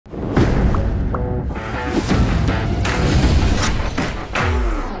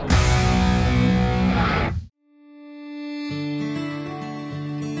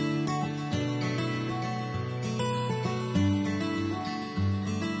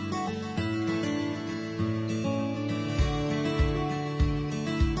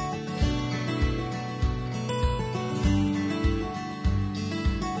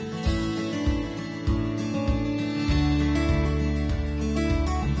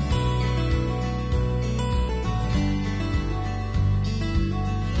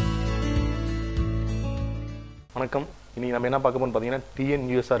வணக்கம். இன்னைக்கு நம்ம என்ன பார்க்க போறோம்னு பார்த்தீங்கன்னா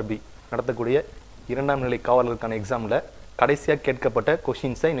TNUSRB நடத்தக்கூடிய இரண்டாம் நிலை காவலருக்கான எக்ஸாமில் கடைசியாக கேட்கப்பட்ட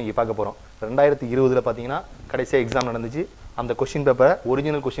கொஷின்ஸை இன்னைக்கு பார்க்க போகிறோம். 2020 பார்த்தீங்கன்னா கடைசியாக எக்ஸாம் நடந்துச்சு. அந்த கொஷின் பேப்பரை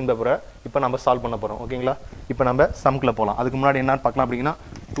ஒரிஜினல் கொஷின் பேப்பரை இப்போ நம்ம சால்வ் பண்ண போகிறோம். ஓகேங்களா? இப்போ நம்ம சம்கில் போகலாம். அதுக்கு முன்னாடி என்னன்னு பார்க்கலாம் அப்படின்னா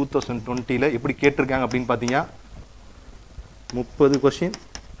 2020 எப்படி கேட்டிருக்காங்க அப்படின்னு பார்த்தீங்கன்னா 30 கொஷின்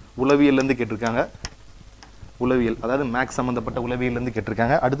உளவியல்லேருந்து கேட்டிருக்காங்க. உளவியல் அதாவது மேக்ஸ் சம்மந்தப்பட்ட உளவியல்லேருந்து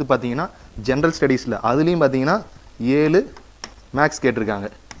கேட்டிருக்காங்க. அடுத்து பார்த்தீங்கன்னா ஜென்ரல் ஸ்டடீஸில் அதுலேயும் பார்த்தீங்கன்னா 7 மேக்ஸ் கேட்டிருக்காங்க.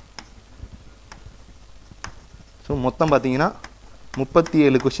 ஸோ மொத்தம் பார்த்தீங்கன்னா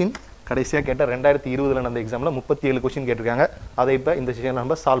 37 கொஷின் கடைசியாக கேட்ட 2020 நடந்த எக்ஸாமில் 37 கொஷின் கேட்டிருக்காங்க. அதை இப்போ இந்த செஷனில்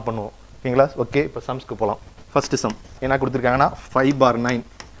நம்ம சால்வ் பண்ணுவோம். ஓகேங்களா? ஓகே, இப்போ சம்ஸ்க்கு போகலாம். ஃபஸ்ட்டு சம் என்ன கொடுத்துருக்காங்கன்னா 5/9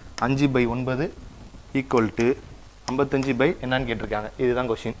 5/9 ஈக்குவல் டு 55 பை என்னன்னு கேட்டிருக்காங்க. இதுதான்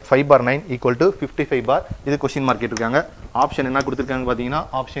கொஸ்டின். 5/9 ஈக்குவல் டு 55 பார். இது கொஸ்டின் மார்க் கேட்டிருக்காங்க. ஆப்ஷன் என்ன கொடுத்துருக்காங்க பார்த்தீங்கன்னா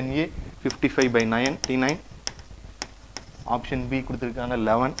option A 55/9 T9, option B கொடுத்துருக்காங்க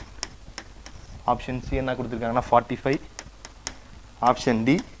 11, ஆப்ஷன் சி என்ன கொடுத்துருக்காங்கன்னா 45, ஆப்ஷன்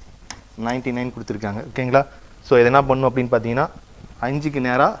டி 99 கொடுத்துருக்காங்க. ஓகேங்களா? ஸோ இது என்ன பண்ணணும் அப்படின்னு பார்த்தீங்கன்னா 5க்கு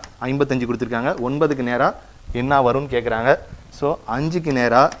நேராக 55 கொடுத்துருக்காங்க. 9க்கு நேராக என்ன வரும்னு கேட்குறாங்க. ஸோ 5க்கு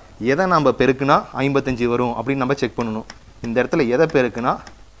நேராக எதை நம்ம பெருக்குனா 55 வரும் அப்படின்னு நம்ம செக் பண்ணணும். இந்த இடத்துல எதை பெருக்குனா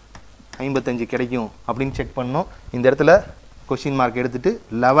 55 கிடைக்கும் அப்படின்னு செக் பண்ணணும். இந்த இடத்துல கொஷின் மார்க் எடுத்துகிட்டு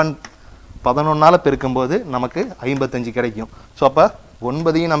 11 பெருக்கும்போது நமக்கு 55 கிடைக்கும். ஸோ அப்போ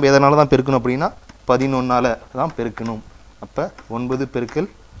 9ஐயும் நம்ம எதனால தான் பெருக்கணும் அப்படின்னா 11 தான் பெருக்கணும். அப்போ 9 பெருக்கல்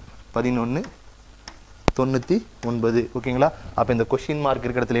 11 99. ஓகேங்களா? அப்போ இந்த கொஷின் மார்க்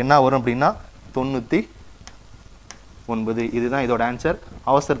இருக்கிற இடத்துல என்ன வரும் அப்படின்னா 99. இதுதான் இதோட ஆன்சர்.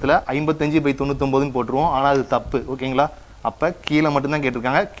 அவசரத்தில் 55/99 போட்டுருவோம். ஆனால் அது தப்பு. ஓகேங்களா? அப்போ கீழே மட்டும்தான்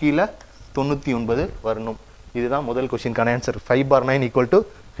கேட்டிருக்காங்க. கீழே 99 வரணும். இதுதான் முதல் கொஸ்டினுக்கான ஆன்சர். 5/9 ஈக்குவல் டு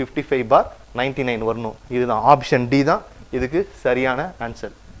 55/99 வரணும். இதுதான் ஆப்ஷன் டி தான் இதுக்கு சரியான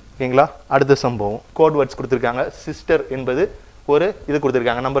ஆன்சர். ஓகேங்களா? அடுத்த சம்பவம் கோட் வேர்ட்ஸ் கொடுத்துருக்காங்க. சிஸ்டர் என்பது ஒரு இது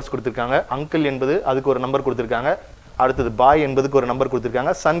கொடுத்துருக்காங்க, நம்பர்ஸ் கொடுத்துருக்காங்க. அங்கிள் என்பது அதுக்கு ஒரு நம்பர் கொடுத்துருக்காங்க. அடுத்தது பாய் என்பதுக்கு ஒரு நம்பர்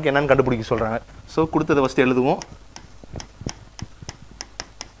கொடுத்துருக்காங்க. சன்க்கு என்னன்னு கண்டுபிடிக்க சொல்கிறாங்க. ஸோ கொடுத்ததை ஃபஸ்ட்டு எழுதுவோம்.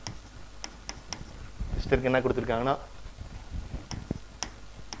 சிஸ்டருக்கு என்ன கொடுத்துருக்காங்கன்னா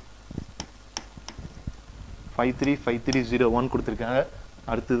 535301 கொடுத்துருக்காங்க.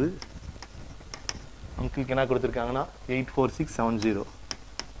 அடுத்தது அங்கிளுக்கு என்ன கொடுத்துருக்காங்கன்னா 84670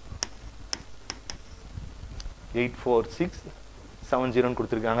 84670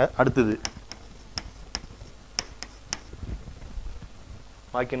 கொடுத்துருக்காங்க. அடுத்தது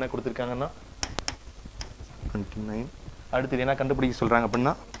பாக்கி என்ன கொடுத்துருக்காங்கன்னா 29. அடுத்தது என்ன கண்டுபிடிக்க சொல்கிறாங்க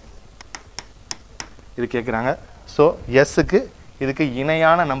அப்படின்னா இது கேட்குறாங்க. ஸோ எஸ்ஸுக்கு இதுக்கு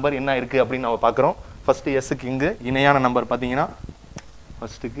இணையான நம்பர் என்ன இருக்குது அப்படின்னு நம்ம பார்க்குறோம். ஃபஸ்ட்டு எஸ்ஸுக்கு இங்கே இணையான நம்பர் பார்த்தீங்கன்னா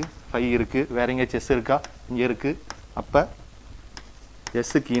ஃபஸ்ட்டுக்கு 5 இருக்குது. வேற எங்கேயாச்சும் எஸ் இருக்கா? இங்கே இருக்குது. அப்போ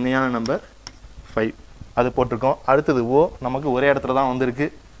எஸ்ஸுக்கு இணையான நம்பர் 5 அது போட்டிருக்கோம். அடுத்தது ஓ நமக்கு ஒரே இடத்துல தான் வந்திருக்கு.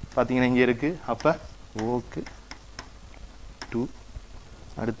 பார்த்தீங்கன்னா இங்கே இருக்குது. அப்போ ஓக்கு 2.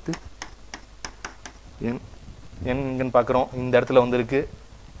 அடுத்து என் எங்கன்னு பார்க்குறோம். இந்த இடத்துல வந்திருக்கு.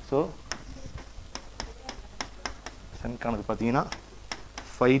 ஸோ சன்கானது பார்த்தீங்கன்னா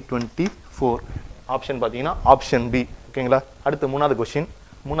 524. ஆப்ஷன் பார்த்தீங்கன்னா ஆப்ஷன் பி. ஓகேங்களா? அடுத்து மூணாவது கொஸ்டின்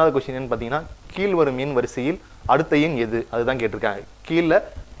என்னன்னு பார்த்தீங்கன்னா கீழ் வரும் எண் வரிசையில் அடுத்த எண் எது அதுதான் கேட்டிருக்காங்க. கீழே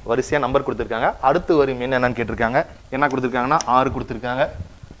வரிசையாக நம்பர் கொடுத்துருக்காங்க. அடுத்து வரும் எண் என்னன்னு கேட்டிருக்காங்க. என்ன கொடுத்துருக்காங்கன்னா 6 கொடுத்துருக்காங்க,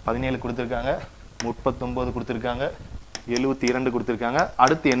 17 கொடுத்துருக்காங்க, 39 கொடுத்துருக்காங்க, 72 கொடுத்துருக்காங்க.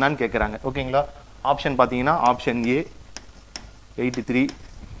 அடுத்து என்னன்னு கேட்குறாங்க. ஓகேங்களா? ஆப்ஷன் பார்த்தீங்கன்னா option A 83,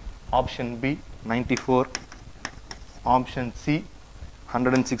 option B 94, option C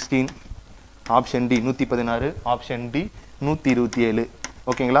 116, option D 116, option D 127.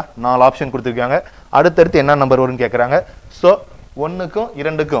 ஓகேங்களா? 4 ஆப்ஷன் கொடுத்துருக்காங்க. அடுத்தடுத்து என்ன நம்பர் வரும்னு கேட்குறாங்க. ஸோ 1க்கும்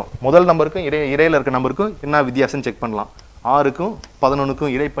 2க்கும் முதல் நம்பருக்கும் இடையில இருக்க நம்பருக்கும் என்ன வித்தியாசம் செக் பண்ணலாம். 6க்கும்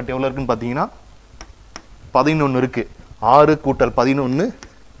 11க்கும் இடைப்பட்ட எவ்வளோ இருக்குன்னு பார்த்தீங்கன்னா 11 இருக்குது. 6 கூட்டல் 11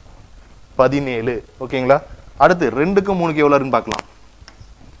 17. ஓகேங்களா? அடுத்து 2க்கும் 3க்கு எவ்வளோ இருக்குன்னு பார்க்கலாம்.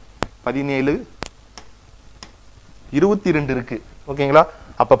 17 22 இருக்கு. ஓகேங்களா?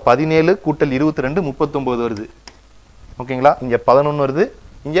 அப்போ 17 கூட்டல் 22 39 வருது. ஓகேங்களா? இங்கே 11 வருது,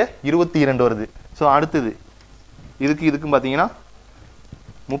 இங்கே 22 வருது. ஸோ அடுத்தது இதுக்கும் பார்த்தீங்கன்னா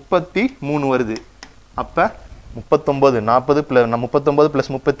 33 வருது. அப்போ 39 40 39 +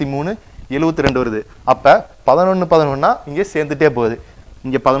 33 72 வருது. அப்போ 11 இங்கே சேர்ந்துட்டே போகுது.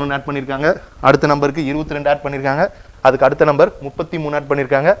 இங்கே 11 ஆட் பண்ணியிருக்காங்க. அடுத்த நம்பருக்கு 22 ஆட் பண்ணியிருக்காங்க. அதுக்கு அடுத்த நம்பர் 33 ஆட்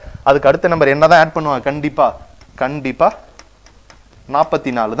பண்ணியிருக்காங்க. அதுக்கு அடுத்த நம்பர் என்ன தான் ஆட் பண்ணுவாங்க? கண்டிப்பாக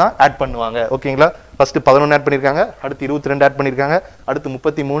 44 தான் ஆட் பண்ணுவாங்க. ஓகேங்களா? ஃபர்ஸ்ட் 11 ஆட் பண்ணியிருக்காங்க, அடுத்து 22 ஆட் பண்ணியிருக்காங்க, அடுத்து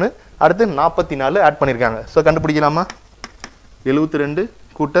 33, அடுத்து 44 ஆட் பண்ணியிருக்காங்க. ஸோ கண்டுபிடிக்கலாமா? 72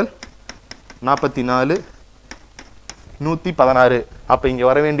 கூட்டல் 44 116. அப்போ இங்கே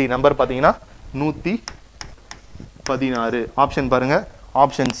வர வேண்டிய நம்பர் பார்த்தீங்கன்னா 116. ஆப்ஷன் பாருங்க,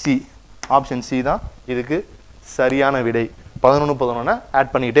 ஆப்ஷன் சி. ஆப்ஷன் சி தான் இதுக்கு சரியான விடை. 11 11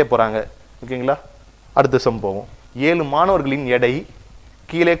 ஆட் பண்ணிக்கிட்டே போகிறாங்க. ஓகேங்களா? அடுத்த சம் போவோம். 7 மாணவர்களின் எடை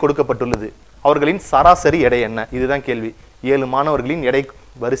கீழே கொடுக்கப்பட்டுள்ளது. அவர்களின் சராசரி எடை என்ன? இதுதான் கேள்வி. 7 மாணவர்களின் எடை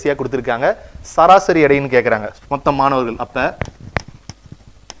வரிசையாக கொடுத்துருக்காங்க. சராசரி எடைன்னு கேட்குறாங்க. மொத்த மாணவர்கள். அப்போ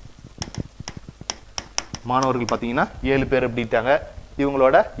மாணவர்கள் பார்த்தீங்கன்னா 7 பேர் எப்படிட்டாங்க.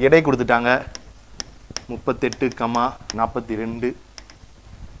 இவங்களோட எடை கொடுத்துட்டாங்க. 38, 42,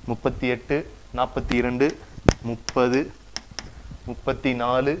 38, 42, 30,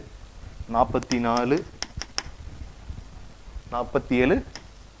 34, 44, 47,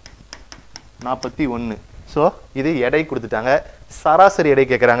 41. ஸோ இது எடை கொடுத்துட்டாங்க. சராசரி எடை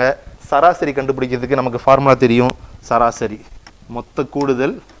கேட்குறாங்க. சராசரி கண்டுபிடிக்கிறதுக்கு நமக்கு ஃபார்முலா தெரியும். சராசரி மொத்த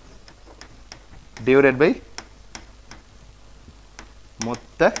கூடுதல் டிவைடட் பை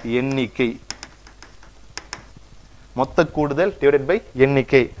மொத்த எண்ணிக்கை. மொத்த கூடுதல் டிவைடட் பை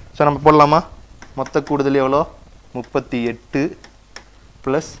எண்ணிக்கை. ஸோ நம்ம போடலாமா? மொத்த கூடுதல் எவ்வளோ? 38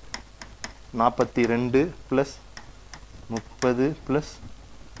 plus 42 plus 30 plus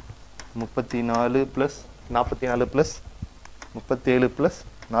 34 plus 44 plus 37 plus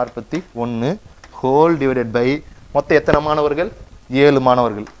 41 whole divided by மொத்தம் எத்தனை மாணவர்கள்? 7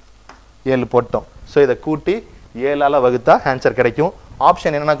 மாணவர்கள். 7 போட்டோம். ஸோ இதை கூட்டி 7ஆல் வகுத்தா ஆன்சர் கிடைக்கும்.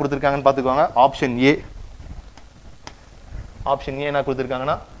 ஆப்ஷன் என்னென்ன கொடுத்துருக்காங்கன்னு பார்த்துக்கோங்க. Option A. ஆப்ஷன் ஏ என்ன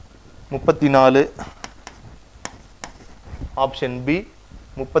கொடுத்துருக்காங்கன்னா 34. Option B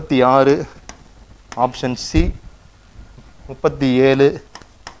 36. Option C 37.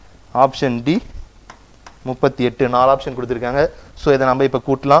 Option D 38. 4 option கொடுத்துருக்காங்க. ஸோ இதை நம்ம இப்போ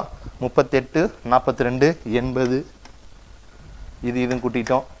கூட்டலாம். 38, 42, 80. இதுவும்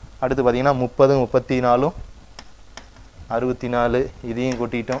கூட்டிட்டோம். அடுத்து பார்த்தீங்கன்னா 30, 34, 64. இதையும்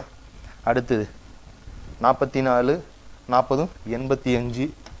கூட்டிட்டோம். அடுத்தது 44, 40, 85.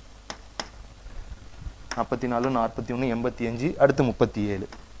 44, 41, 85. அடுத்து 37.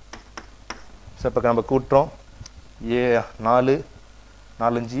 ஸோ இப்போ நம்ம கூட்டுறோம். 4, 4,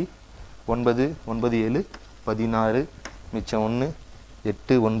 5, 9, 9, 7, 16. மிச்சம் 1,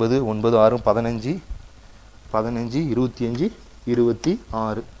 8, 9, 9, 6, 15, 15, 25,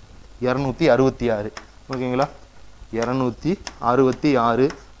 26. 266. ஓகேங்களா? 266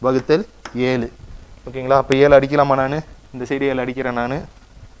 வகுத்தல் 7. ஓகேங்களா? அப்போ 7 அடிக்கலாமா? நான் இந்த சைடு 7 அடிக்கிறேன். நான்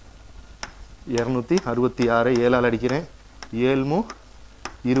 266 7ஆல் அடிக்கிறேன். 7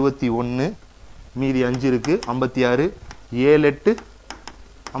 21, மீதி 5 இருக்குது, 56. 7 8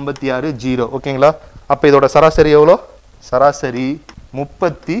 56 0. ஓகேங்களா? அப்போ இதோட சராசரி எவ்வளோ? சராசரி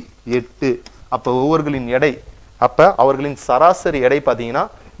 38. அப்போ ஒவ்வொருகளின் எடை, அப்போ அவர்களின் சராசரி எடை பார்த்தீங்கன்னா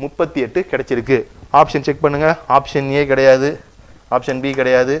 38 கிடைச்சிருக்கு. ஆப்ஷன் செக் பண்ணுங்க. ஆப்ஷன் ஏ கிடையாது, ஆப்ஷன் பி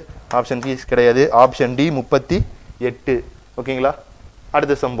கிடையாது, ஆப்ஷன் சி கிடையாது, ஆப்ஷன் டி 38. ஓகேங்களா?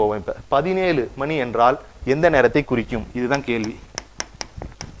 அடுத்த சம்பவம். இப்போ 17 மணி என்றால் எந்த நேரத்தை குறிக்கும்? இதுதான் கேள்வி.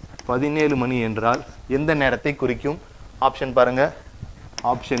 17 மணி என்றால் எந்த நேரத்தை குறிக்கும்? ஆப்ஷன் பாருங்க.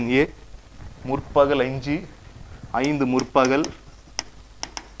 ஆப்ஷன் ஏ முற்பகல் 5, 5 முற்பகல்.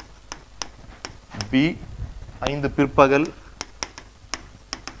 பி 5 பிற்பகல்.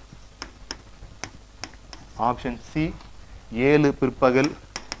 ஆப்ஷன் சி 7 பிற்பகல்.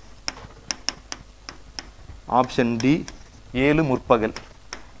 ஆப்ஷன் டி 7 முற்பகல்.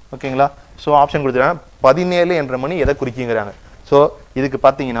 ஓகேங்களா? ஸோ ஆப்ஷன் கொடுத்துருக்காங்க. 17 என்ற மணி எதை குறிக்குங்கிறாங்க. ஸோ இதுக்கு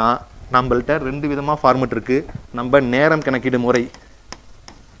பார்த்தீங்கன்னா நம்மள்கிட்ட 2 விதமாக ஃபார்மெட் இருக்குது. நம்ம நேரம் கணக்கீடு முறை.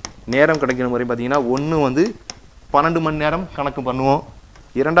 நேரம் கணக்கீடு முறை பார்த்தீங்கன்னா ஒன்று வந்து 12 மணி நேரம் கணக்கு பண்ணுவோம்.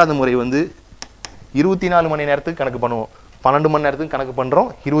 இரண்டாவது முறை வந்து 24 மணி நேரத்துக்கு கணக்கு பண்ணுவோம். 12 மணி நேரத்துக்கு கணக்கு பண்ணுறோம்,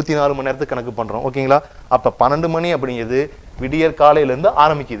 24 மணி நேரத்துக்கு கணக்கு பண்ணுறோம். ஓகேங்களா? அப்போ 12 மணி அப்படிங்கிறது விடியற் காலையிலேருந்து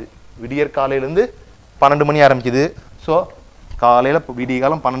ஆரம்பிக்குது. விடியற் காலையிலேருந்து 12 மணி ஆரம்பிக்குது. ஸோ காலையில் விடிய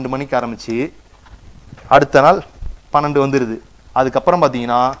காலம் 12 மணிக்கு ஆரம்பித்து அடுத்த நாள் 12 வந்துடுது. அதுக்கப்புறம்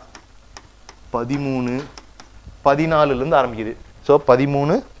பார்த்தீங்கன்னா 13 14லேருந்து ஆரம்பிக்குது. ஸோ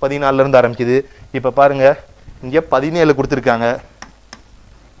 13 14லேருந்து ஆரம்பிக்குது. இப்போ பாருங்கள், இங்கே 17 கொடுத்துருக்காங்க.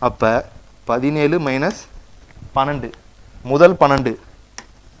 அப்போ 17 மைனஸ் 12, முதல் 12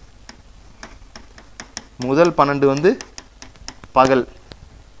 வந்து பகல்.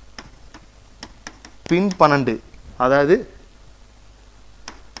 பின் 12, அதாவது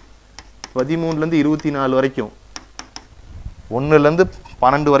 13லேருந்து 24 வரைக்கும், 1லேருந்து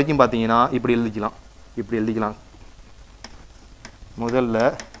 12 வரைக்கும் பார்த்தீங்கன்னா இப்படி எழுதிக்கலாம். முதல்ல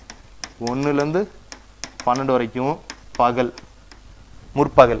 1லேருந்து 12 வரைக்கும் பகல்,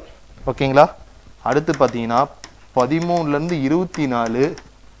 முற்பகல். ஓகேங்களா? அடுத்து பார்த்தீங்கன்னா 13லேருந்து 24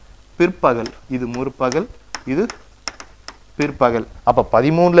 பிற்பகல். இது முற்பகல், இது பிற்பகல். அப்போ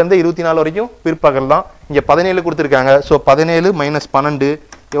 13லேருந்து 24 வரைக்கும் பிற்பகல் தான். இங்கே 17 கொடுத்துருக்காங்க. ஸோ 17 - 12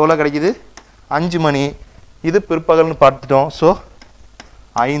 எவ்வளோ கிடைக்குது? 5 மணி. இது பிற்பகல்னு பார்த்துட்டோம். ஸோ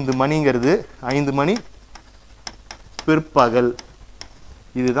 5 மணிங்கிறது 5 மணி பிற்பகல்.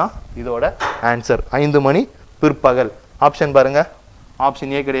 இதுதான் இதோட ஆன்சர். 5 மணி பிற்பகல். ஆப்ஷன் பாருங்க.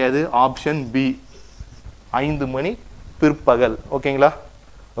 ஆப்ஷன் ஏ கிடையாது, ஆப்ஷன் பி 5 மணி பிற்பகல். ஓகேங்களா?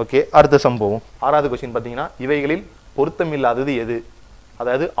 ஓகே, அடுத்த சம்பவம். 6வது கொஸ்டின் பார்த்தீங்கன்னா இவைகளில் பொருத்தமில்லாதது எது?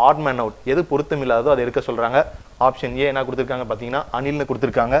 அதாவது ஆட் மேன் அவுட். எது பொருத்தமில்லாததோ அதை எடுக்க சொல்றாங்க. ஆப்ஷன் ஏ என்ன கொடுத்துருக்காங்க பார்த்தீங்கன்னா அனில்னு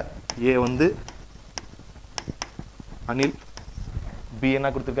கொடுத்துருக்காங்க. ஏ வந்து அனில். பி என்ன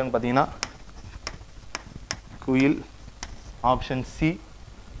கொடுத்துருக்காங்க பார்த்தீங்கன்னா குயில். ஆப்ஷன் சி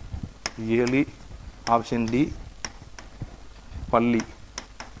எலி. ஆப்ஷன் டி பள்ளி.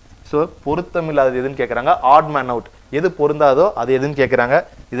 ஸோ பொருத்தமில்லாதது எதுன்னு கேட்குறாங்க. Odd man out. எது பொருந்தாதோ அது எதுன்னு கேட்குறாங்க.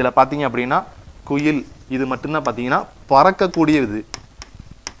 இதில் பார்த்தீங்க அப்படின்னா குயில் இது மட்டும்தான் பார்த்தீங்கன்னா பறக்கக்கூடியது,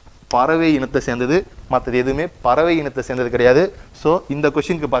 பறவை இனத்தை சேர்ந்தது. மற்றது எதுவுமே பறவை இனத்தை சேர்ந்தது கிடையாது. ஸோ இந்த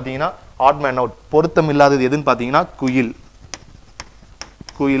கொஸ்டினுக்கு பார்த்தீங்கன்னா ஆட் மேன் அவுட் பொருத்தமில்லாதது எதுன்னு பார்த்தீங்கன்னா குயில்.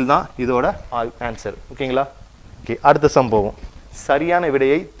 குயில் தான் இதோட ஆன்சர். ஓகேங்களா? ஓகே, அடுத்த சம்பவம். சரியான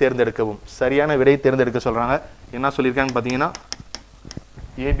விடையை தேர்ந்தெடுக்கவும். சரியான விடையை தேர்ந்தெடுக்க சொல்றாங்க. என்ன சொல்லியிருக்காங்க பார்த்தீங்கன்னா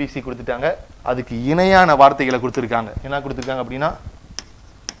ஏபிசி கொடுத்துட்டாங்க. அதுக்கு இணையான வார்த்தைகளை கொடுத்துருக்காங்க. என்ன கொடுத்துருக்காங்க அப்படின்னா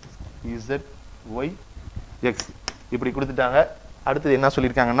இசட் ஒய் எக்ஸ் இப்படி கொடுத்துட்டாங்க. அடுத்தது என்ன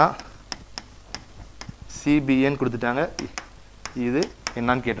சொல்லியிருக்காங்கன்னா சிபிஎன் கொடுத்துட்டாங்க. இது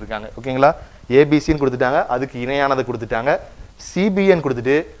என்னன்னு கேட்டிருக்காங்க. ஓகேங்களா? ஏபிசின்னு கொடுத்துட்டாங்க, அதுக்கு இணையானதை கொடுத்துட்டாங்க. சிபிஎன்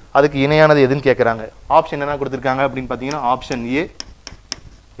கொடுத்துட்டு அதுக்கு இணையானது எதுன்னு கேட்குறாங்க. ஆப்ஷன் என்ன கொடுத்துருக்காங்க அப்படின்னு பார்த்தீங்கன்னா option A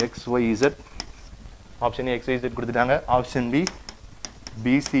XYZ. Option A XYZ கொடுத்துட்டாங்க. ஆப்ஷன் பி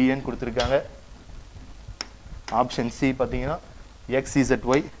பிசிஎன் கொடுத்துருக்காங்க. ஆப்ஷன் சி பார்த்தீங்கன்னா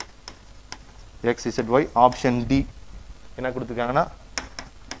XZY. ஆப்ஷன் டி என்ன கொடுத்துருக்காங்கன்னா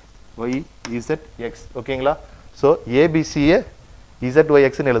YZX. ஓகேங்களா? ஸோ ஏபிசியை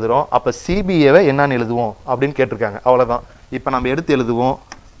ZYXன்னு எழுதுகிறோம். அப்போ சிபிஏவை என்னன்னு எழுதுவோம் அப்படின்னு கேட்டிருக்காங்க. அவ்வளோதான். இப்போ நம்ம எடுத்து எழுதுவோம்.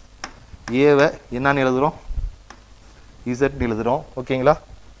 ஏவை என்னன்னு எழுதுகிறோம்? இசட்னு எழுதுகிறோம். ஓகேங்களா?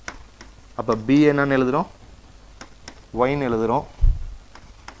 அப்போ பி என்னன்னு எழுதுகிறோம்? ஒய்ன்னு எழுதுகிறோம்.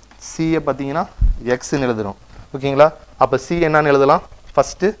 சியை பார்த்தீங்கன்னா எக்ஸ்ன்னு எழுதுகிறோம். ஓகேங்களா? அப்போ சி என்னன்னு எழுதலாம்?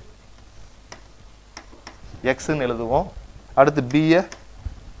 ஃபஸ்ட்டு எக்ஸ்ன்னு எழுதுவோம். அடுத்து பியை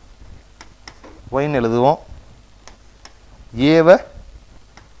ஒய்ன்னு எழுதுவோம். ஏவை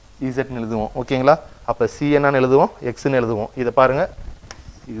இசட்னு எழுதுவோம். ஓகேங்களா? அப்போ சி என்னன்னு எழுதுவோம்? எக்ஸ்ன்னு எழுதுவோம். இதை பாருங்க,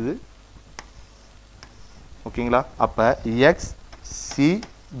 இது ஓகேங்களா? அப்போ எக்ஸ் சி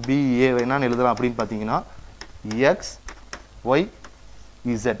பி ஏ என்னன்னு எழுதலாம் அப்படின்னு பார்த்தீங்கன்னா எக்ஸ் ஒய்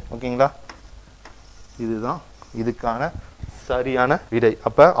இசட். ஓகேங்களா? இதுதான் இதுக்கான சரியான விடை.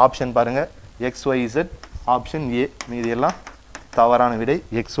 அப்போ ஆப்ஷன் பாருங்க XYZ. Option A. மீது எல்லாம் தவறான விடை.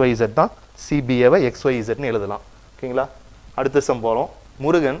 XYZ தான். சிபிஏவை XYZன்னு எழுதலாம். ஓகேங்களா? அடுத்த சம்பவம்.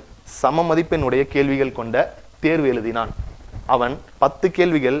 முருகன் சம மதிப்பெண்ணுடைய கேள்விகள் கொண்ட தேர்வு எழுதினான். அவன் 10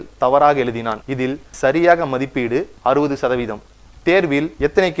 கேள்விகள் தவறாக எழுதினான். இதில் சரியாக மதிப்பீடு 60%. தேர்வில்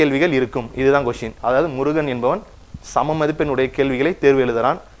எத்தனை கேள்விகள் இருக்கும்? இதுதான் கொஸ்டின். அதாவது முருகன் என்பவன் சம மதிப்பெண்ணுடைய கேள்விகளை தேர்வு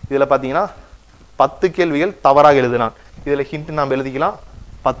எழுதுறான். இதில் பார்த்தீங்கன்னா 10 கேள்விகள் தவறாக எழுதினான். இதில் ஹிண்ட் நாம் எழுதிக்கலாம்.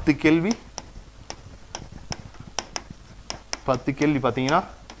 10 கேள்வி பார்த்தீங்கன்னா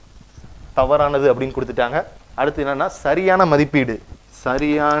தவறானது அப்படின்னு கொடுத்துட்டாங்க. அடுத்து என்னன்னா சரியான மதிப்பீடு.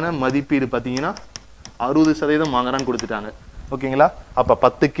 சரியான மதிப்பீடு பார்த்தீங்கன்னா 60% வாங்குறான்னு கொடுத்துட்டாங்க. ஓகேங்களா? அப்போ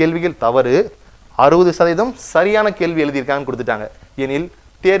 10 கேள்விகள் தவறு, 60% சரியான கேள்வி எழுதியிருக்காங்கன்னு கொடுத்துட்டாங்க. எனில்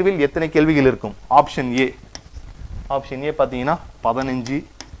தேர்வில் எத்தனை கேள்விகள் இருக்கும்? Option A. ஆப்ஷன் ஏ பார்த்தீங்கன்னா 15.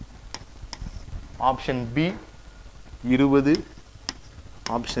 Option B 20.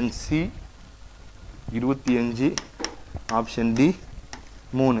 Option C 25. Option D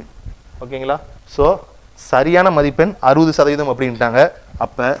 3. ஓகேங்களா? ஸோ சரியான மதிப்பெண் 60% அப்படின்ட்டாங்க.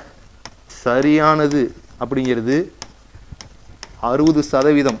 அப்போ சரியானது அப்படிங்கிறது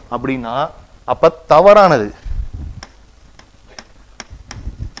 60% அப்படின்னா அப்போ தவறானது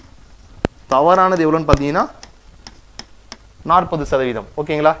எவ்வளோன்னு பார்த்தீங்கன்னா 40%.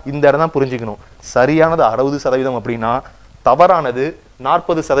 ஓகேங்களா? இந்த இடம் தான் புரிஞ்சுக்கணும். சரியானது 60% அப்படின்னா தவறானது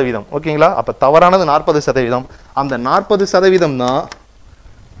 40%. ஓகேங்களா? அப்போ தவறானது 40%. அந்த 40% தான்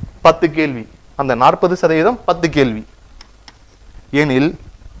 10 கேள்வி. அந்த 40% 10 கேள்வி. ஏனில்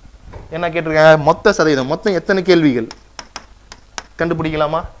என்ன கேட்டிருக்காங்க? மொத்த சதவீதம். மொத்தம் எத்தனை கேள்விகள்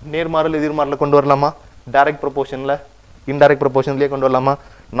கண்டுபிடிக்கலாமா? நேர்மாறல் எதிர்மாறல கொண்டு வரலாமா? டைரக்ட் ப்ரொபோர்ஷனில் இன்டைரக்ட் ப்ரொபோர்ஷன்லேயே கொண்டு வரலாமா?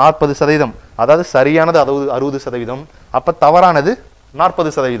 40%. அதாவது சரியானது 60%. அப்போ தவறானது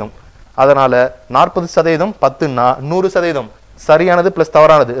 40%. அதனால 40% 10ன்னா 100%. சரியானது பிளஸ்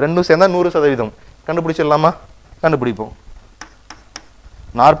தவறானது ரெண்டும் சேர்ந்தா 100%. கண்டுபிடிச்சிடலாமா? கண்டுபிடிப்போம்.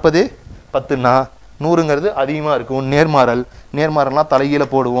 40 10ன்னா 100ங்கிறது அதிகமாக இருக்கும். நேர்மாறல்னா தலைகீழ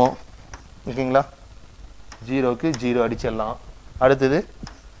போடுவோம். ஓகேங்களா? 0க்கு 0 அடிச்சிடலாம். அடுத்தது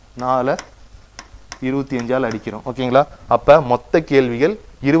 4 25ஆல் அடிக்கிறோம். ஓகேங்களா? அப்போ மொத்த கேள்விகள்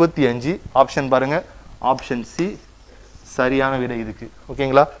 25. ஆப்ஷன் பாருங்க, ஆப்ஷன் சி சரியான விடை இதுக்கு.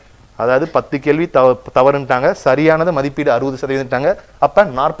 ஓகேங்களா? அதாவது 10 கேள்வி தவறுன்ட்டாங்க, சரியானது மதிப்பீடு 60%ட்டாங்க. அப்போ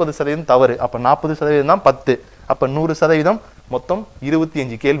 40% தவறு. அப்போ 40% தான் 10. அப்போ 100%, மொத்தம்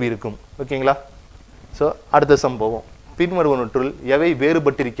 25 கேள்வி இருக்கும். ஓகேங்களா? ஸோ அடுத்த சம் போவோம். பின்வருவனற்றுள் எவை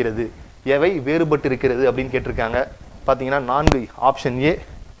வேறுபட்டிருக்கிறது அப்படின்னு கேட்டிருக்காங்க. பார்த்தீங்கன்னா 4. ஆப்ஷன் ஏ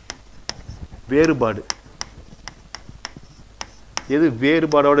வேறுபாடு. எது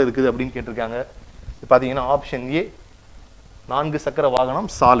வேறுபாடோடு இருக்குது அப்படின்னு கேட்டிருக்காங்க. பார்த்தீங்கன்னா ஆப்ஷன் ஏ 4 சக்கர வாகனம்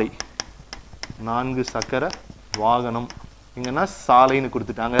சாலை. 4 சக்கர வாகனம் இங்கன்னா சாலைன்னு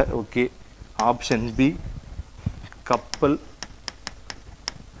கொடுத்துட்டாங்க. ஓகே. ஆப்ஷன் பி கப்பல்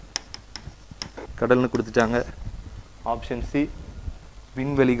கடல்னு கொடுத்துட்டாங்க. ஆப்ஷன் சி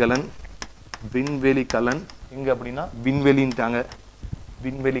விண்வெளிகலன் எங்க அப்படின்னா விண்வெளின்ட்டாங்க.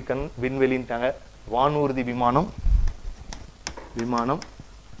 விண்வெளின்ட்டாங்க. வானூர்தி விமானம்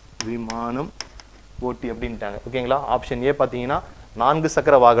ஓட்டி அப்படின்ட்டாங்க. ஓகேங்களா? ஆப்ஷன் ஏ பார்த்தீங்கன்னா 4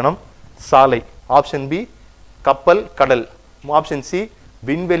 சக்கர வாகனம் சாலை. ஆப்ஷன் பி கப்பல் கடல். ஆப்ஷன் சி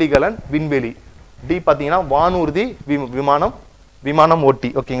விண்வெளிகலன் விண்வெளி. டி பார்த்தீங்கன்னா வானூர்தி விமானம் ஓட்டி.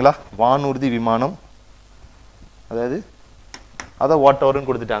 ஓகேங்களா? வானூர்தி விமானம் அதை வாட் எவர்னு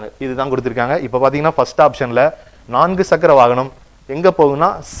கொடுத்துட்டாங்க. இதுதான் கொடுத்துருக்காங்க. இப்போ பார்த்தீங்கன்னா ஃபர்ஸ்ட் ஆப்ஷனில் 4 சக்கர வாகனம் எங்கே போகும்னா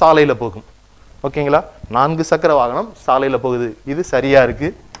சாலையில் போகும். ஓகேங்களா? 4 சக்கர வாகனம் சாலையில் போகுது. இது சரியா இருக்கு.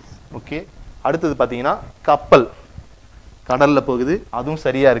 ஓகே. அடுத்தது பார்த்தீங்கன்னா கப்பல் கடலில் போகுது. அதுவும்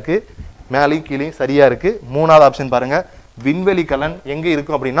சரியா இருக்கு. மேலேயும் கீழேயும் சரியா இருக்கு. 3வது ஆப்ஷன் பாருங்க, விண்வெளி கலன் எங்கே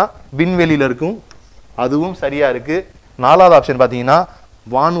இருக்கும் அப்படின்னா விண்வெளியில் இருக்கும். அதுவும் சரியா இருக்கு. 4வது ஆப்ஷன் பார்த்தீங்கன்னா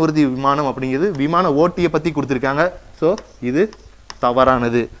வானூர்தி விமானம் அப்படிங்கிறது விமான ஓட்டியை பற்றி கொடுத்துருக்காங்க. ஸோ இது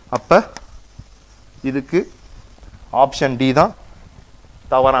தவறானது. அப்போ இதுக்கு ஆப்ஷன் டி தான்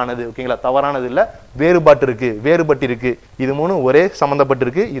தவறானது. ஓகேங்களா? தவறானது இல்லை, வேறுபட்டு இருக்கு. இது 3 ஒரே சம்மந்தப்பட்டு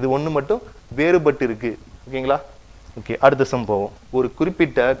இருக்கு. இது 1 மட்டும் வேறுபட்டு இருக்கு. ஓகேங்களா? ஓகே. அடுத்த சம் போவோம். ஒரு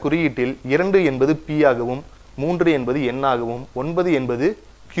குறிப்பிட்ட குறியீட்டில் 2 என்பது P ஆகவும், 3 என்பது N ஆகவும், 9 என்பது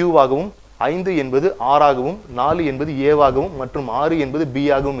Q ஆகவும், 5 என்பது R ஆகவும், 4 என்பது A ஆகவும் மற்றும் 6 என்பது B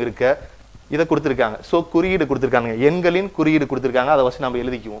ஆகவும் இருக்க இதை கொடுத்துருக்காங்க. ஸோ குறியீடு கொடுத்துருக்காங்க, எண்களின் குறியீடு கொடுத்துருக்காங்க. அதை வச்சு நம்ம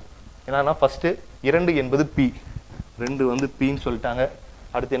எழுதிக்குவோம். என்னன்னா ஃபர்ஸ்ட் 2 என்பது P, 2 வந்து Pன்னு சொல்லிட்டாங்க.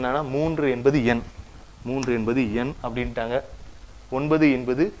 அடுத்து என்னன்னா 3 என்பது N அப்படின்ட்டாங்க. 9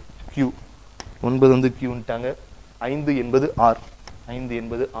 என்பது Q, 9 வந்து Qன்ட்டாங்க. 5 என்பது R, 5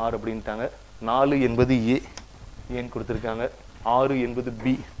 என்பது R அப்படின்ட்டாங்க. 4 என்பது ஏன்னு கொடுத்துருக்காங்க. 6 என்பது B,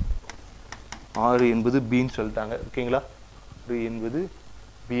 6 என்பது Bன்னு சொல்லிட்டாங்க. ஓகேங்களா? 6 என்பது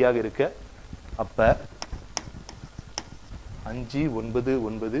B ஆக இருக்க அப்ப 5 9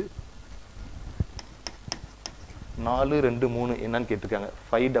 9 4 2 3 என்னன்னு கேட்டிருக்காங்க.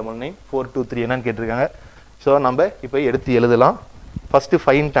 599 423 என்னன்னு கேட்டிருக்காங்க. ஸோ நம்ம இப்போ எடுத்து எழுதலாம். ஃபர்ஸ்ட்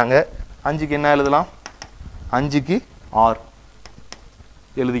 5ன்ட்டாங்க. 5க்கு என்ன எழுதலாம்? 5க்கு R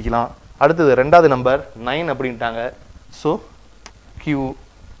எழுதிக்கலாம். அடுத்தது 2வது நம்பர் 9 அப்படின்ட்டாங்க. So Q.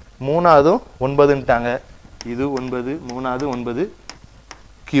 3வது 9ன்ட்டாங்க. இது 9, 3வது 9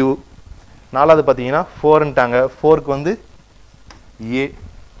 Q. 4வது பார்த்தீங்கன்னா 4ன்ட்டாங்க. 4க்கு வந்து A,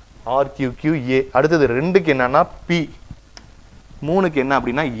 RQQA. அடுத்தது 2க்கு என்னன்னா P, 3க்கு என்ன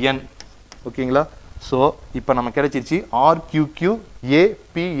அப்படின்னா N. ஓகேங்களா? ஸோ இப்போ நம்ம கிடைச்சிருச்சு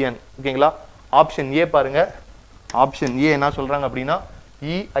RQQAPN. ஓகேங்களா? ஆப்ஷன் ஏ பாருங்க. ஆப்ஷன் ஏ என்ன சொல்றாங்க அப்படின்னா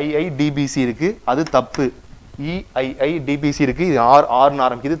EIIDBC இருக்கு, அது தப்பு. EIIDBC இருக்கு, இது ஆர்னு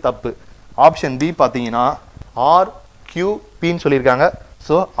ஆரம்பிக்குது, தப்பு. ஆப்ஷன் பி பார்த்தீங்கன்னா RQPன்னு சொல்லியிருக்காங்க.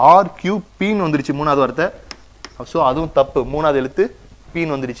 ஸோ RQPன்னு வந்துருச்சு 3வது வார்த்தை. ஸோ அதுவும் தப்பு. 3வது எழுத்து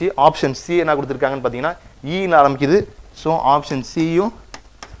Pன்னு வந்துருச்சு. ஆப்ஷன் சி என்ன கொடுத்துருக்காங்கன்னு பார்த்தீங்கன்னா ஈன்னு ஆரம்பிக்குது. ஸோ ஆப்ஷன் சியும்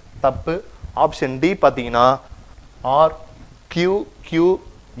தப்பு. ஆப்ஷன் டி பார்த்தீங்கன்னா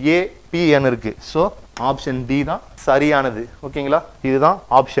RQQAPN இருக்கு. ஸோ ஆப்ஷன் டி தான் சரியானது. ஓகேங்களா? இதுதான்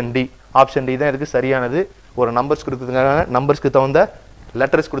ஆப்ஷன் டி. ஆப்ஷன் டி தான் இதுக்கு சரியானது. ஒரு நம்பர்ஸ் கொடுத்துருக்காங்க, நம்பர்ஸ்க்கு தகுந்த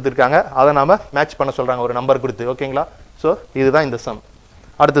லெட்டர்ஸ் கொடுத்துருக்காங்க. அதை நாம மேட்ச் பண்ண சொல்றாங்க ஒரு நம்பர் கொடுத்து. ஓகேங்களா? ஸோ இதுதான் இந்த சம்.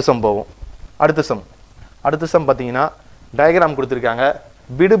 அடுத்த சம் போவோம். அடுத்த சம் பார்த்தீங்கன்னா டயக்ராம் கொடுத்துருக்காங்க.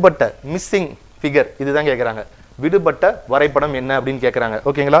 விடுபட்ட மிஸ்ஸிங் ஃபிகர் இதுதான் கேட்குறாங்க. விடுபட்ட வரைபடம் என்ன அப்படின்னு கேட்குறாங்க.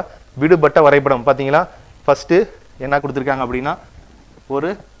 ஓகேங்களா? விடுபட்ட வரைபடம் பார்த்தீங்களா? ஃபர்ஸ்ட் என்ன கொடுத்துருக்காங்க அப்படின்னா ஒரு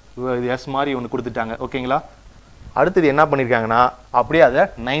எஸ் மாதிரி ஒன்று கொடுத்துட்டாங்க. ஓகேங்களா? அடுத்தது என்ன பண்ணியிருக்காங்கன்னா அப்படியே அதை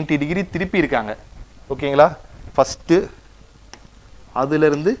 90 டிகிரி திருப்பி இருக்காங்க. ஓகேங்களா? ஃபஸ்ட்டு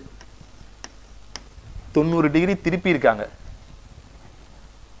அதுலேருந்து 90 டிகிரி திருப்பி இருக்காங்க.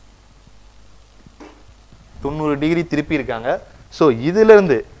 90 டிகிரி திருப்பி இருக்காங்க. ஸோ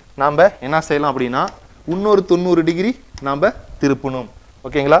இதிலிருந்து நாம் என்ன செய்யலாம் அப்படின்னா இன்னொரு 90 டிகிரி நாம் திருப்பணும்.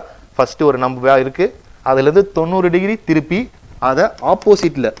 ஓகேங்களா? ஃபஸ்ட்டு ஒரு நம்ப இருக்குது, அதுலேருந்து 90 டிகிரி திருப்பி அதை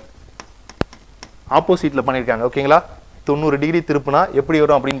ஆப்போசிட்டில் பண்ணியிருக்காங்க. ஓகேங்களா? 90 டிகிரி திருப்புனா எப்படி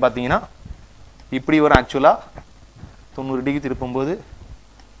வரும் அப்படின்னு பார்த்தீங்கன்னா இப்படி வரும். ஆக்சுவலாக 90 டிகிரி திருப்பும்போது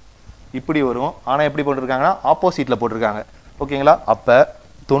இப்படி வரும். ஆனால் எப்படி போட்டிருக்காங்கன்னா ஆப்போசிட்டில் போட்டிருக்காங்க. ஓகேங்களா? அப்போ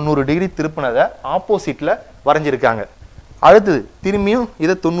 90 டிகிரி திருப்பினதை ஆப்போசிட்டில் வரைஞ்சிருக்காங்க. அடுத்தது திரும்பியும்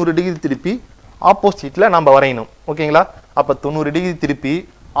இதை 90 டிகிரி திருப்பி ஆப்போசிட்டில் நம்ம வரையணும். ஓகேங்களா? அப்போ 90 டிகிரி திருப்பி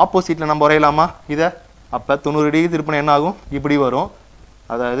ஆப்போசிட்டில் நம்ம வரையலாமா இதை? அப்போ 90 டிகிரி திருப்பினா என்ன ஆகும்? இப்படி வரும்.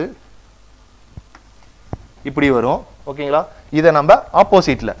 அதாவது இப்படி வரும். ஓகேங்களா? இதை நம்ம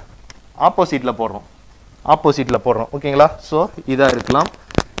ஆப்போசிட்டில் போடுறோம். ஓகேங்களா? ஸோ இதாக இருக்கலாம்.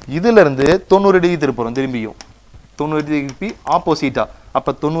 இதிலிருந்து 90 டிகிரி திருப்புறோம். திரும்பியும் 90 டிகிரி திருப்பி ஆப்போசிட்டாக.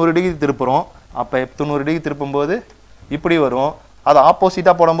 அப்போ 90 டிகிரி திருப்புறோம். அப்போ 90 டிகிரி திருப்பும்போது இப்படி வரும். அதை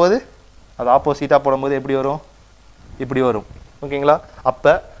ஆப்போசிட்டாக போடும்போது எப்படி வரும்? இப்படி வரும். ஓகேங்களா?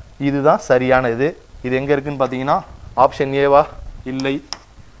 அப்போ இதுதான் சரியான இது. இது எங்கே இருக்குதுன்னு பார்த்தீங்கன்னா ஆப்ஷன் ஏவா? இல்லை.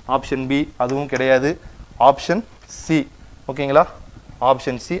 ஆப்ஷன் பி அதுவும் கிடையாது. Option C. ஓகேங்களா?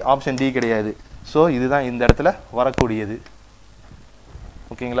 Option C. ஆப்ஷன் டி கிடையாது. ஸோ இதுதான் இந்த இடத்துல வரக்கூடியது.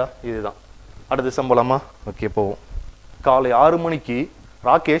 ஓகேங்களா? இதுதான். அடுத்த சம்பளமா? ஓகே, போவோம். காலை 6 மணிக்கு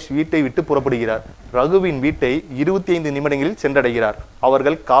ராகேஷ் வீட்டை விட்டு புறப்படுகிறார். ரகுவின் வீட்டை 25 நிமிடங்களில் சென்றடைகிறார்.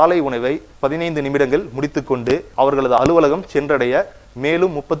 அவர்கள் காலை உணவை 15 நிமிடங்கள் முடித்துக்கொண்டு அவர்களது அலுவலகம் சென்றடைய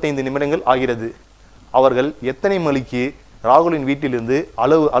மேலும் 35 நிமிடங்கள் ஆகிறது. அவர்கள் எத்தனை மணிக்கு ராகுலின் வீட்டிலிருந்து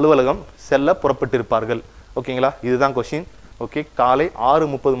அலுவலகம் செல்ல புறப்பட்டிருப்பார்கள்? ஓகேங்களா? இதுதான் கொஸ்டின். ஓகே, காலை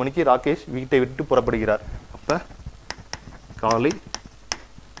 6:30 மணிக்கு ராகேஷ் வீட்டை விட்டு புறப்படுகிறார். அப்போ காலை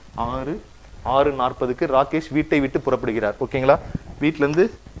 6:40க்கு ராகேஷ் வீட்டை விட்டு புறப்படுகிறார். ஓகேங்களா? வீட்டிலேருந்து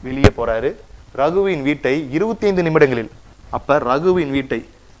வெளியே போகிறாரு. ரகுவின் வீட்டை 25 நிமிடங்களில், அப்போ ரகுவின் வீட்டை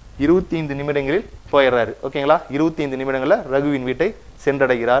 25 நிமிடங்களில் போயிடுறாரு. ஓகேங்களா? 25 நிமிடங்களில் ரகுவின் வீட்டை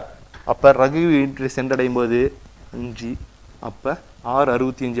சென்றடைகிறார். அப்போ ரகு வீட்டை சென்றடையும் போது 5, அப்போ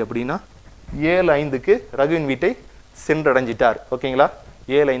 6:65 அப்படின்னா 7:05க்கு ரகுவின் வீட்டை சென்றடைஞ்சிட்டார். ஓகேங்களா?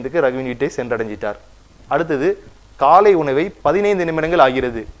 7:05க்கு ரகுவின் வீட்டை சென்றடைஞ்சிட்டார். அடுத்தது காலை உணவை 15 நிமிடங்கள்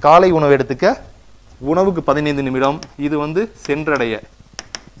ஆகிறது. காலை உணவு எடுத்துக்க உணவுக்கு 15 நிமிடம். இது வந்து சென்றடைய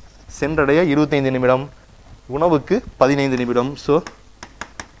 25 நிமிடம், உணவுக்கு 15 நிமிடம். ஸோ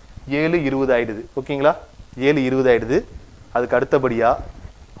 7:20 ஆயிடுது. ஓகேங்களா? 7:20 ஆயிடுது. அதுக்கு அடுத்தபடியாக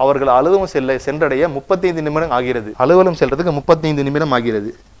அவர்கள் அலுவலகம் சென்றடைய 35 நிமிடம் ஆகிறது. அலுவலகம் செல்றதுக்கு 35 நிமிடம் ஆகிறது.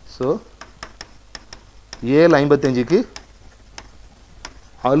 ஸோ 7:55க்கு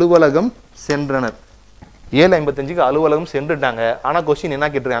அலுவலகம் சென்றனர். 7:55க்கு அலுவலகம் சென்றுட்டாங்க. ஆனால் கொஸ்டின் என்ன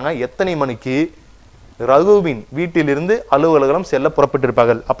கேட்டிருக்காங்க? எத்தனை மணிக்கு ரகுவின் வீட்டிலிருந்து அலுவலகம் செல்ல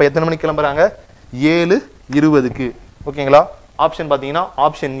புறப்பட்டிருப்பார்கள்? அப்போ எத்தனை மணிக்கு கிளம்புறாங்க? 7:20க்கு. ஓகேங்களா? ஆப்ஷன் பார்த்தீங்கன்னா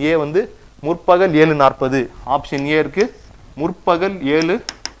ஆப்ஷன் ஏ வந்து முற்பகல் 7:40. ஆப்ஷன் ஏ இருக்கு. முற்பகல்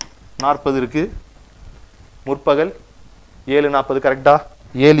 7:40 இருக்கு. முற்பகல் 7:40 கரெக்டா?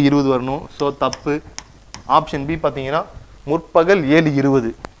 7:20 வரணும். ஸோ தப்பு. ஆப்ஷன் பி பார்த்தீங்கன்னா முற்பகல்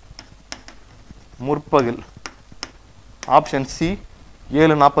 7:20. முற்பகல். Option C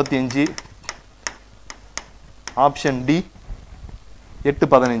 7:45. Option D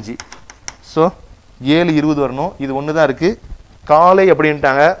 8:15. So 7:20 வரணும். இது ஒன்று தான் இருக்குது. காலை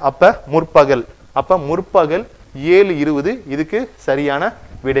அப்படின்ட்டாங்க. அப்போ முற்பகல். அப்போ முற்பகல் 7:20 இதுக்கு சரியான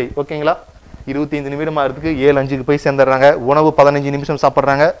விடை. ஓகேங்களா? 25 நிமிடம் ஆகிறதுக்கு 7:05க்கு போய் சேர்ந்துடுறாங்க. உணவு 15 நிமிஷம்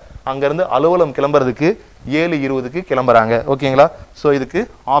சாப்பிட்றாங்க. அங்கேருந்து அலுவலகம் கிளம்புறதுக்கு 7:20க்கு கிளம்புறாங்க. ஓகேங்களா? ஸோ இதுக்கு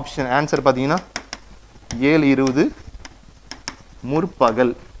ஆப்ஷன் ஆன்சர் பார்த்தீங்கன்னா 7:20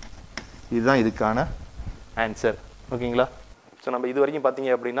 முற்பகல். இதுதான் இதுக்கான ஆன்சர். ஓகேங்களா? ஸோ நம்ம இது வரைக்கும்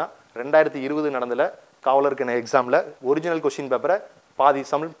பார்த்தீங்க அப்படின்னா 2020 நடந்தல காவலருக்கான எக்ஸாமில் ஒரிஜினல் கொஸ்டின் பேப்பரை பாதி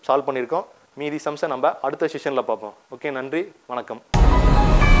சம் சால்வ் பண்ணியிருக்கோம். மீதி சம்ஸை நம்ம அடுத்த செஷனில் பார்ப்போம். ஓகே, நன்றி, வணக்கம்.